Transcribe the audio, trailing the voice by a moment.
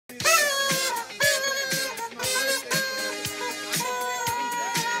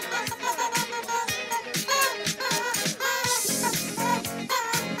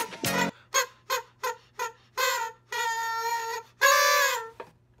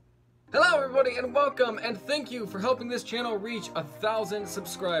Hello everybody and welcome, and thank you for helping this channel reach 1,000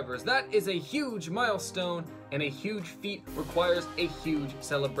 subscribers. That is a huge milestone, and a huge feat requires a huge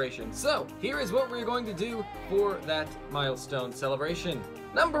celebration. So here is what we're going to do for that milestone celebration.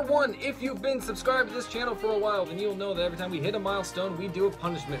 Number one, if you've been subscribed to this channel for a while, then you'll know that every time we hit a milestone, we do a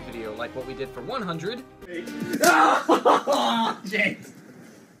punishment video, like what we did for 100. Oh, James.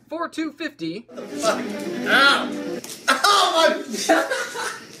 For 250. What the fuck? Ow! Oh my god!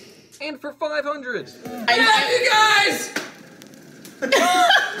 And for 500. I love you guys!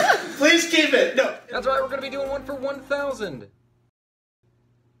 Please keep it. No. That's right, we're going to be doing one for 1,000.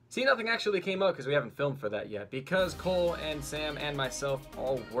 See, nothing actually came out because we haven't filmed for that yet. Because Cole and Sam and myself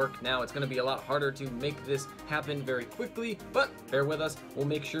all work now, it's going to be a lot harder to make this happen very quickly. But bear with us, we'll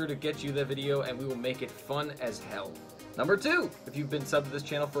make sure to get you the video and we will make it fun as hell. Number two, if you've been subbed to this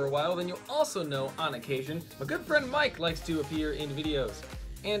channel for a while, then you'll also know, on occasion, my good friend Mike likes to appear in videos.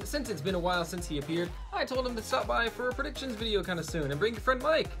 And since it's been a while since he appeared, I told him to stop by for a predictions video kind of soon. And bring your friend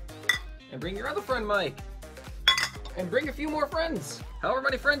Mike. And bring your other friend Mike. And bring a few more friends. However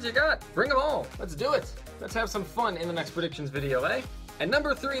many friends you got, bring them all. Let's do it. Let's have some fun in the next predictions video, eh? And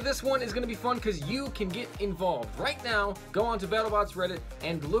number three, this one is going to be fun because you can get involved. Right now, go on to BattleBots Reddit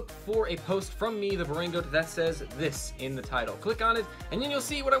and look for a post from me, the Barangoat, that says this in the title. Click on it, and then you'll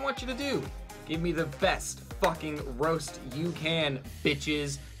see what I want you to do. Give me the best fucking roast you can,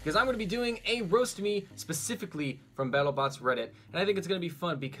 bitches. Because I'm going to be doing a roast me specifically from BattleBots Reddit. And I think it's going to be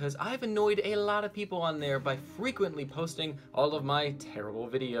fun because I've annoyed a lot of people on there by frequently posting all of my terrible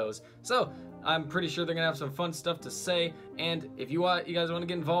videos. So I'm pretty sure they're going to have some fun stuff to say. And if you guys want to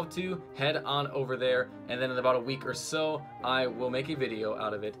get involved too, head on over there. And then in about a week or so, I will make a video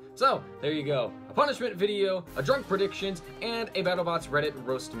out of it. So there you go. A punishment video, a drunk predictions, and a BattleBots Reddit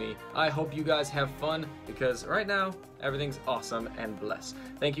roast me. I hope you guys have fun because right now, everything's awesome and blessed.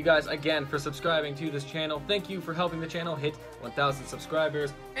 Thank you guys again for subscribing to this channel. Thank you for helping the channel hit 1,000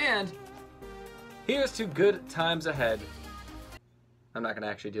 subscribers. And here's to good times ahead. I'm not going to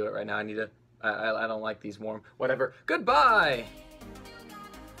actually do it right now. I don't like these warm. Whatever. Goodbye!